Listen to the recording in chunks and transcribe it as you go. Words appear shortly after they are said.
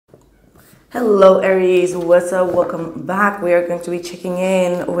Hello Aries, what's up? Welcome back. We are going to be checking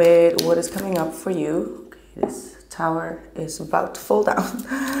in with what is coming up for you. Okay, this tower is about to fall down.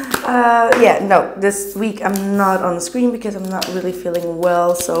 This week I'm not on the screen because I'm not really feeling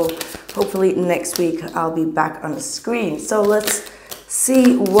well. So hopefully next week I'll be back on the screen. So let's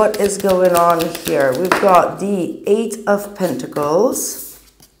see what is going on here. We've got the Eight of Pentacles.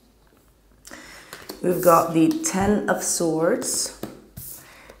 We've got the Ten of Swords,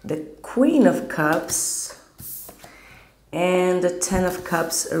 the Queen of Cups, and the Ten of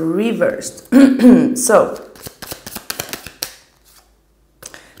Cups reversed. So,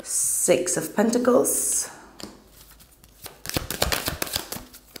 Six of Pentacles,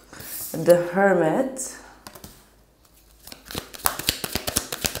 the Hermit,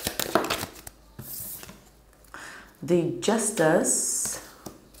 the Justice,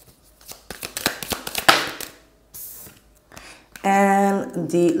 and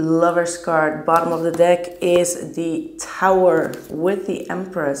the Lover's card. Bottom of the deck is the Tower with the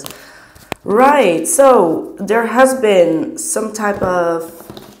Empress. Right, so there has been some type of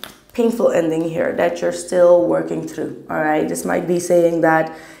painful ending here that you're still working through. All right, this might be saying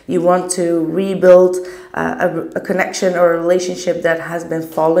that you want to rebuild a connection or a relationship that has been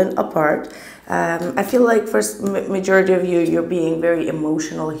fallen apart. I feel like for majority of you, you're being very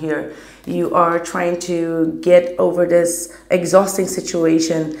emotional here. You are trying to get over this exhausting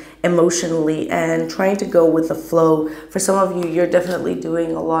situation emotionally and trying to go with the flow. For some of you, you're definitely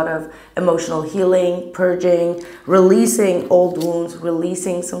doing a lot of emotional healing, purging, releasing old wounds,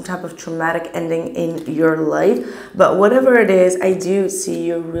 releasing some type of traumatic ending in your life. But whatever it is, I do see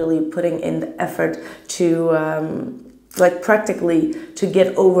you really putting in the effort to practically to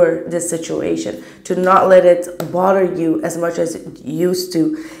get over this situation, to not let it bother you as much as it used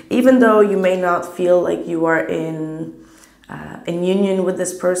to. Even though you may not feel like you are in union with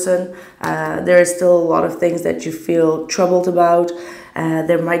this person, there is still a lot of things that you feel troubled about.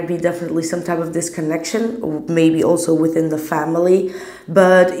 There might be definitely some type of disconnection, maybe also within the family,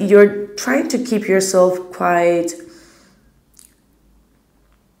 but you're trying to keep yourself quite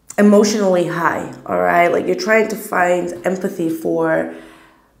emotionally high. All right, like you're trying to find empathy for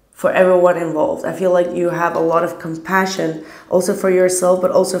everyone involved. I feel like you have a lot of compassion also for yourself,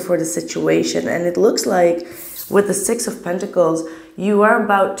 but also for the situation. And it looks like with the Six of Pentacles, you are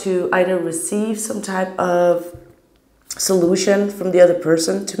about to either receive some type of solution from the other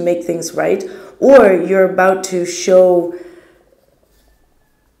person to make things right, or you're about to show,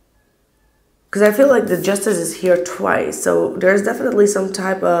 because I feel like the Justice is here twice. So there's definitely some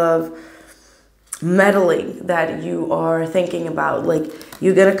type of meddling that you are thinking about. Like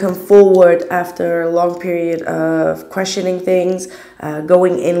you're going to come forward after a long period of questioning things,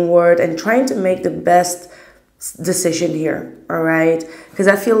 going inward and trying to make the best decision here. All right. Because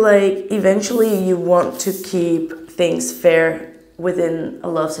I feel like eventually you want to keep things fair within a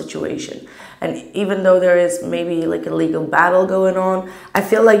love situation. And even though there is maybe like a legal battle going on, I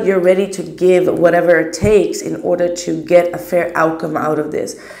feel like you're ready to give whatever it takes in order to get a fair outcome out of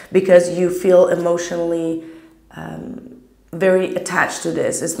this, because you feel emotionally very attached to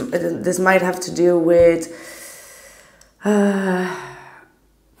this. This might have to do with, I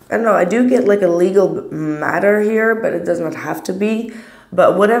don't know, I do get like a legal matter here, but it does not have to be.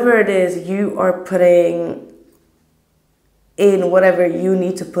 But whatever it is, you are putting in whatever you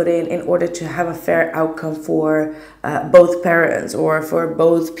need to put in order to have a fair outcome for both parents or for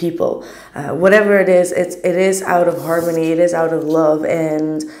both people. Whatever it is out of harmony, it is out of love,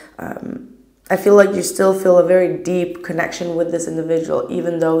 and I feel like you still feel a very deep connection with this individual,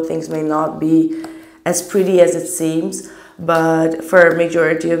 even though things may not be as pretty as it seems. But for a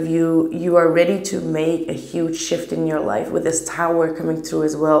majority of you, you are ready to make a huge shift in your life with this Tower coming through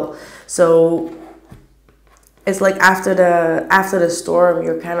as well. So it's like after the storm,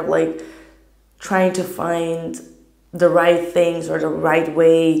 you're kind of like trying to find the right things or the right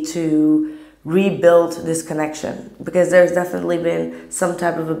way to rebuild this connection, because there's definitely been some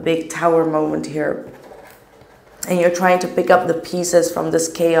type of a big Tower moment here. And you're trying to pick up the pieces from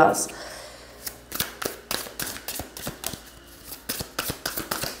this chaos.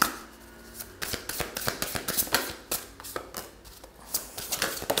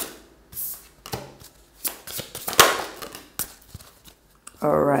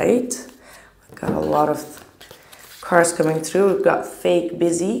 All right, we've got a lot of cards coming through. We've got Fake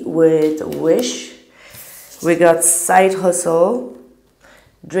Busy with Wish. We got Side Hustle,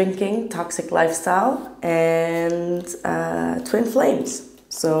 Drinking, Toxic Lifestyle, and Twin Flames.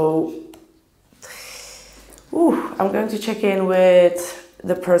 So, I'm going to check in with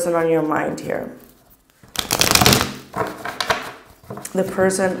the person on your mind here. the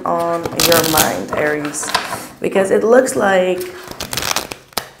person on your mind, Aries, because it looks like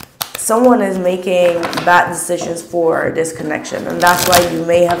someone is making bad decisions for this connection, and that's why you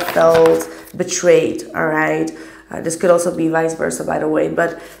may have felt betrayed. All right, this could also be vice versa, by the way,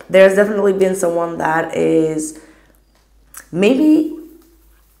 but there's definitely been someone that is maybe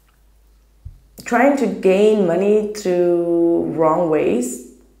trying to gain money through wrong ways,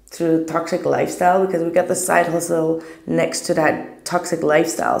 through toxic lifestyle, because we got the side hustle next to that toxic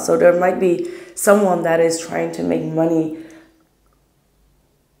lifestyle. So there might be someone that is trying to make money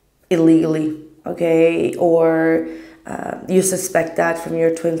illegally, okay, or you suspect that from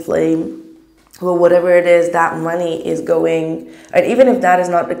your twin flame. Well, whatever it is, that money is going, and even if that is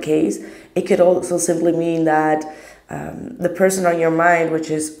not the case, it could also simply mean that the person on your mind, which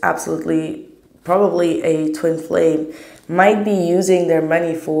is absolutely probably a twin flame, might be using their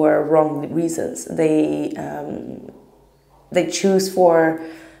money for wrong reasons. They choose for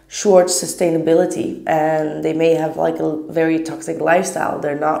short sustainability, and they may have like a very toxic lifestyle.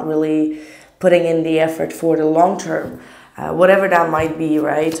 They're not really putting in the effort for the long term, whatever that might be,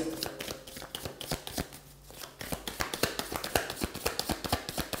 right?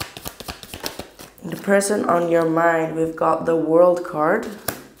 The person on your mind, we've got the World card.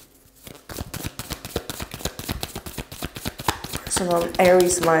 Person on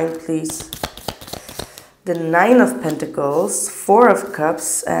Aries' mind, please. The Nine of Pentacles, Four of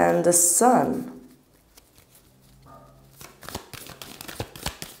Cups, and the Sun.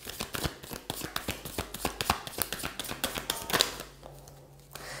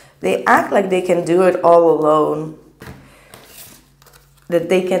 They act like they can do it all alone, that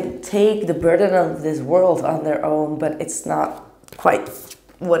they can take the burden of this world on their own, but it's not quite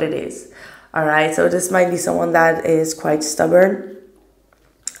what it is. All right, so this might be someone that is quite stubborn.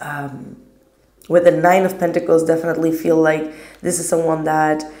 With the Nine of Pentacles, definitely feel like this is someone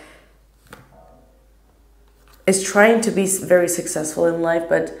that is trying to be very successful in life,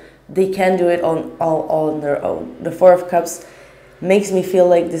 but they can do it all on their own. The Four of Cups makes me feel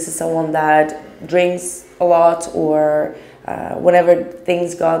like this is someone that drinks a lot, or whenever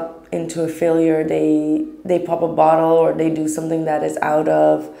things got into a failure, they pop a bottle, or they do something that is out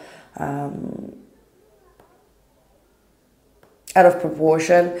of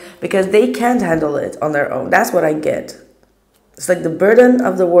proportion, because they can't handle it on their own. That's what I get. It's like the burden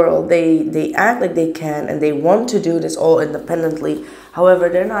of the world. They act like they can, and they want to do this all independently. However,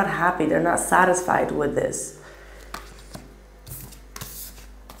 they're not happy. They're not satisfied with this.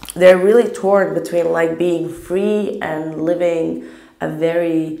 They're really torn between like being free and living a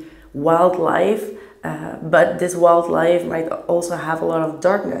very wild life, but this wild life might also have a lot of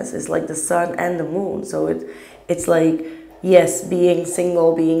darkness. It's like the sun and the moon. So it's like, yes, being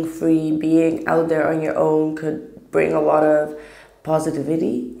single, being free, being out there on your own could bring a lot of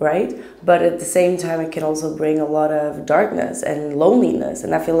positivity, right? But at the same time, it can also bring a lot of darkness and loneliness.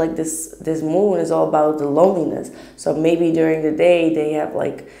 And I feel like this moon is all about the loneliness. So maybe during the day, they have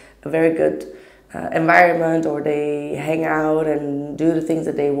like a very good environment, or they hang out and do the things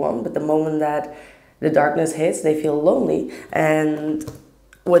that they want. But the moment that the darkness hits, they feel lonely. And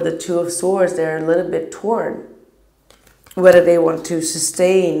with the Two of Swords, they're a little bit torn, whether they want to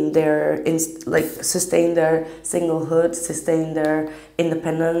sustain their singlehood, sustain their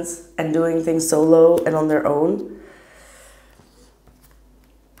independence, and doing things solo and on their own.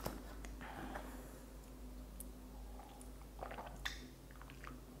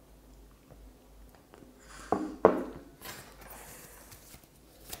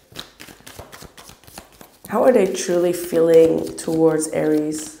 How are they truly feeling towards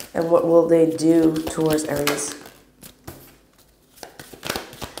Aries, and what will they do towards Aries?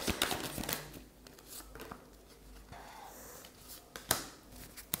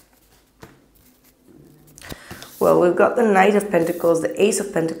 Well, we've got the Knight of Pentacles, the Ace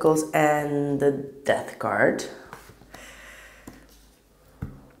of Pentacles, and the Death card.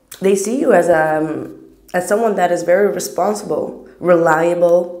 They see you as someone that is very responsible,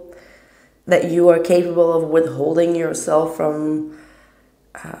 reliable, that you are capable of withholding yourself from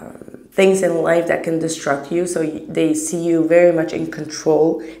things in life that can distract you. So they see you very much in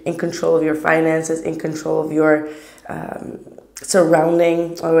control of your finances, in control of your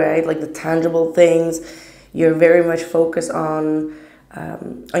surrounding, all right, like the tangible things. You're very much focused on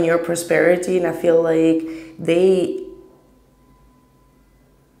your prosperity, and I feel like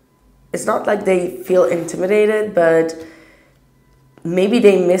it's not like they feel intimidated, but maybe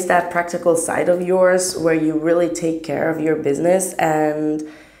they miss that practical side of yours where you really take care of your business. And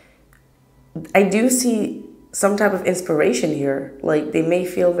I do see some type of inspiration here. Like they may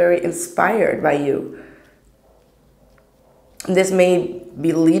feel very inspired by you. this may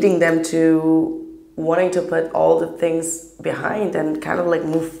be leading them to wanting to put all the things behind and kind of like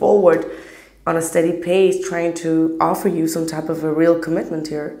move forward on a steady pace, trying to offer you some type of a real commitment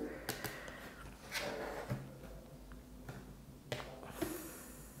here.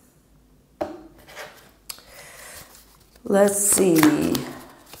 Let's see.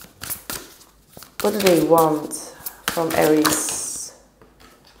 What do they want from Aries?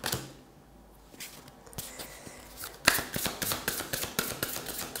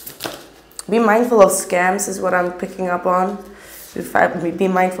 Be mindful of scams is what I'm picking up on. Be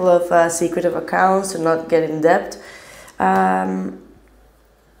mindful of secretive accounts, to not get in debt.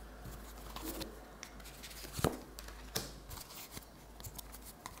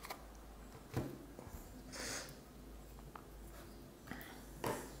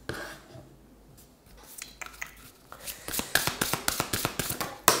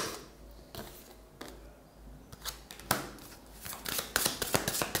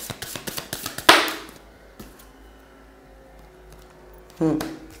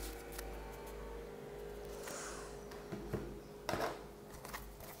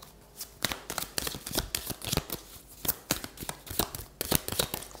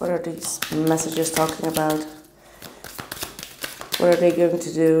 What are these messages talking about? What are they going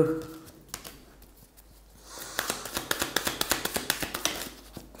to do?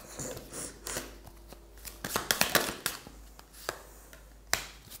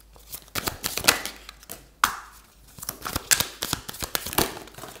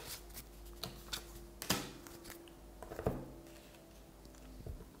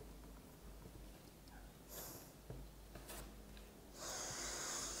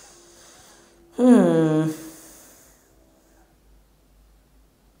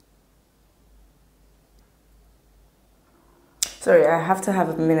 Sorry, I have to have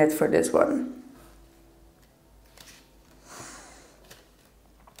a minute for this one.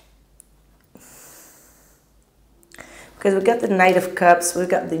 Because we got the Knight of Cups, we've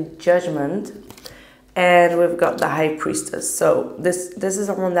got the Judgment, and we've got the High Priestess. So this is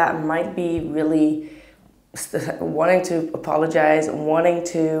someone that might be really wanting to apologize, wanting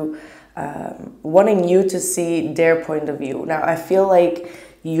you to see their point of view. Now, I feel like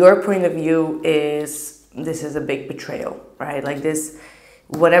your point of view is, this is a big betrayal, right? Like this,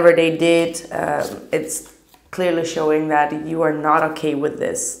 whatever they did, it's clearly showing that you are not okay with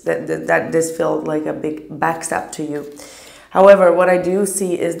this, that this felt like a big backstab to you. However, what I do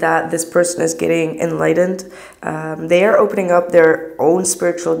see is that this person is getting enlightened. They are opening up their own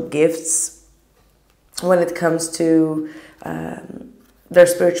spiritual gifts when it comes to their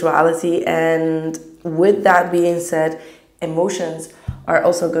spirituality. And with that being said, emotions are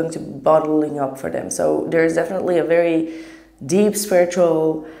also going to be bottling up for them. So there's definitely a very deep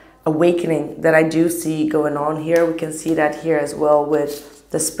spiritual awakening that I do see going on here. We can see that here as well with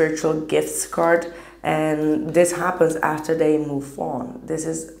the spiritual gifts card. And this happens after they move on. This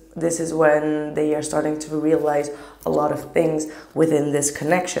is when they are starting to realize a lot of things within this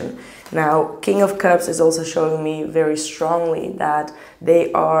connection. Now, King of Cups is also showing me very strongly that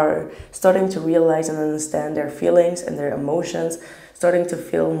they are starting to realize and understand their feelings and their emotions, starting to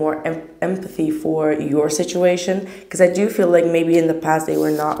feel more empathy for your situation, because I do feel like maybe in the past they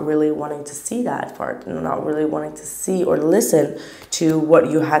were not really wanting to see that part, not really wanting to see or listen to what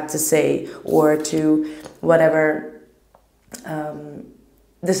you had to say, or to whatever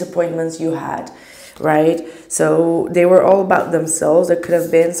disappointments you had, right? So they were all about themselves. There could have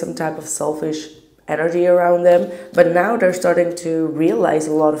been some type of selfish energy around them, but now they're starting to realize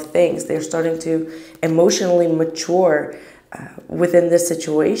a lot of things. They're starting to emotionally mature within this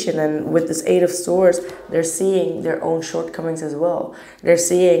situation. And with this Eight of Swords, they're seeing their own shortcomings as well. They're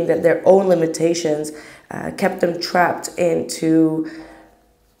seeing that their own limitations kept them trapped into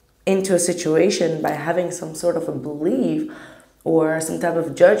a situation by having some sort of a belief or some type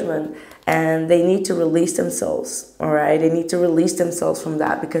of judgment, and they need to release themselves, all right? They need to release themselves from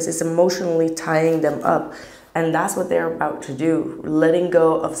that because it's emotionally tying them up. And that's what they're about to do, letting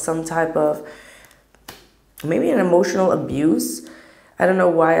go of some type of, maybe an emotional abuse. I don't know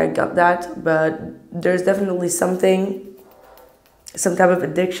why I got that, but there's definitely something, some type of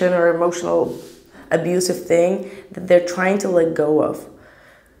addiction or emotional abusive thing that they're trying to let go of.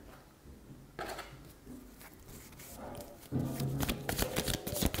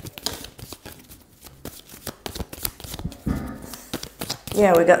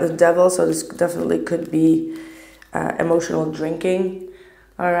 Yeah, we got the Devil, so this definitely could be emotional drinking,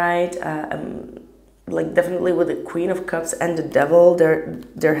 all right? Like definitely with the Queen of Cups and the Devil,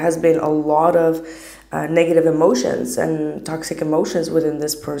 there has been a lot of negative emotions and toxic emotions within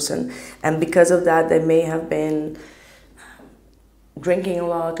this person. And because of that, they may have been drinking a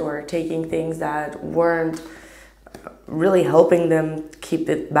lot or taking things that weren't really helping them keep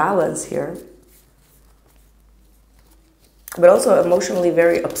it balanced here. But also emotionally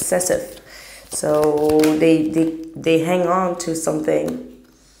very obsessive. So they hang on to something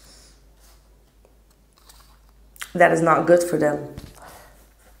that is not good for them.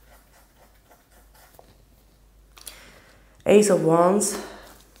 Ace of Wands.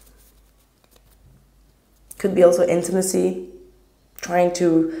 Could be also intimacy. Trying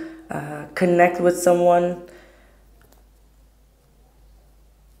to connect with someone.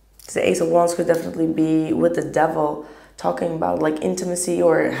 The Ace of Wands could definitely be with the devil. Talking about like intimacy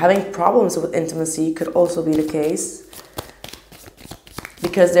or having problems with intimacy could also be the case.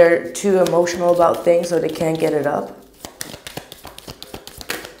 Because they're too emotional about things, so they can't get it up.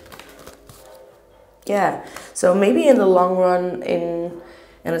 Yeah, so maybe in the long run, in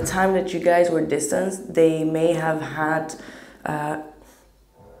a time that you guys were distanced, they may have had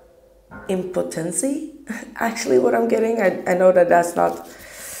impotency. Actually, what I'm getting, I know that that's not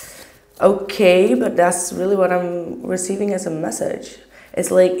okay, but that's really what I'm receiving as a message. It's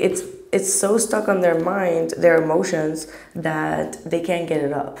like it's so stuck on their mind, their emotions, that they can't get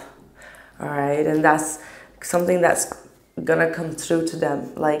it up. All right, and that's something that's gonna come through to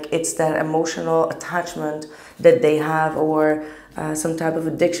them. Like it's that emotional attachment that they have, or some type of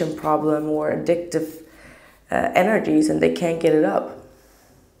addiction problem or addictive energies, and they can't get it up.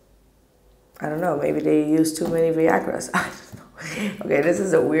 I don't know, maybe they use too many Viagras. I don't know. Okay, this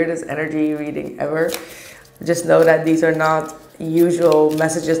is the weirdest energy reading ever. Just know that these are not usual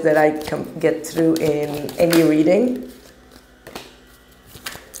messages that I can get through in any reading.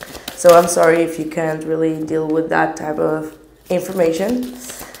 So I'm sorry if you can't really deal with that type of information.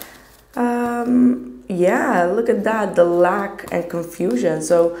 Yeah, look at that, the lack and confusion.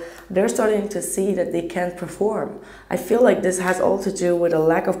 So they're starting to see that they can't perform. I feel like this has all to do with a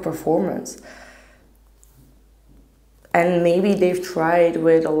lack of performance. And maybe they've tried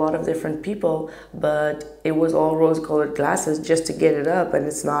with a lot of different people, but it was all rose-colored glasses just to get it up, and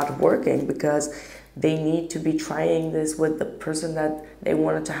it's not working because they need to be trying this with the person that they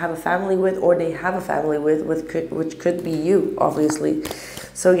wanted to have a family with, or they have a family with which could be you, obviously.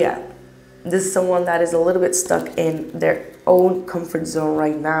 So yeah, this is someone that is a little bit stuck in their own comfort zone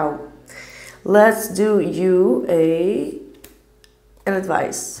right now. Let's do you an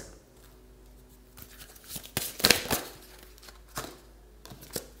advice.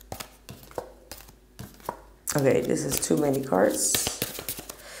 Okay, this is too many cards.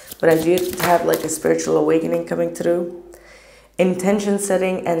 But I do have like a spiritual awakening coming through. Intention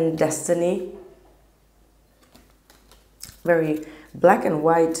setting and destiny. Very black and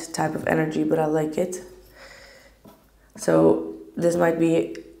white type of energy, but I like it. So this might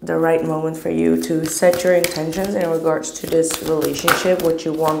be the right moment for you to set your intentions in regards to this relationship, what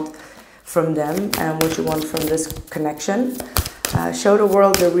you want from them and what you want from this connection. Show the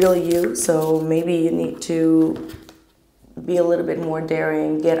world the real you, so maybe you need to be a little bit more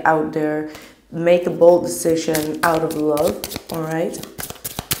daring, get out there, make a bold decision out of love, all right?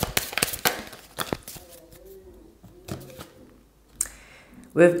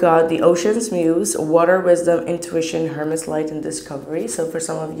 We've got the Ocean's Muse, Water, Wisdom, Intuition, Hermit's Light, and Discovery. So for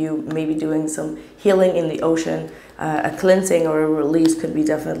some of you, maybe doing some healing in the ocean, a cleansing or a release could be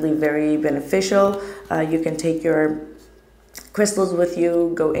definitely very beneficial. You can take your crystals with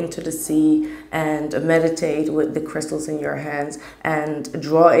you, go into the sea and meditate with the crystals in your hands and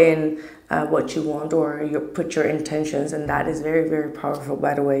draw in what you want, or put your intentions, and that is very, very powerful,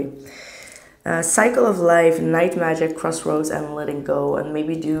 by the way. Cycle of life, night magic, crossroads, and letting go. And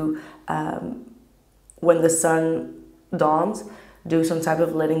maybe do when the sun dawns, do some type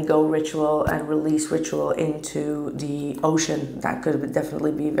of letting go ritual and release ritual into the ocean. That could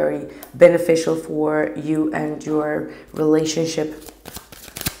definitely be very beneficial for you and your relationship,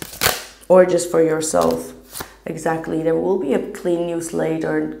 or just for yourself. Exactly. There will be a clean new slate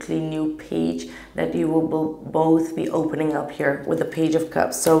or a clean new page that you will both be opening up here with the Page of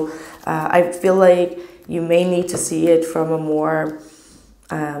Cups. So I feel like you may need to see it from a more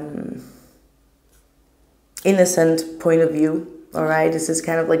innocent point of view. All right, this is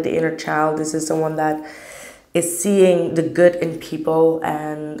kind of like the inner child. This is someone that is seeing the good in people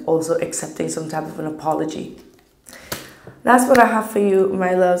and also accepting some type of an apology. That's what I have for you,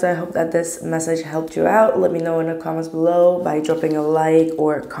 my loves. I hope that this message helped you out. Let me know in the comments below by dropping a like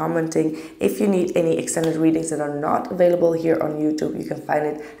or commenting. If you need any extended readings that are not available here on YouTube, you can find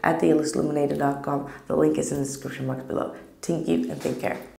it at theillustluminator.com. The link is in the description box below. Thank you and take care.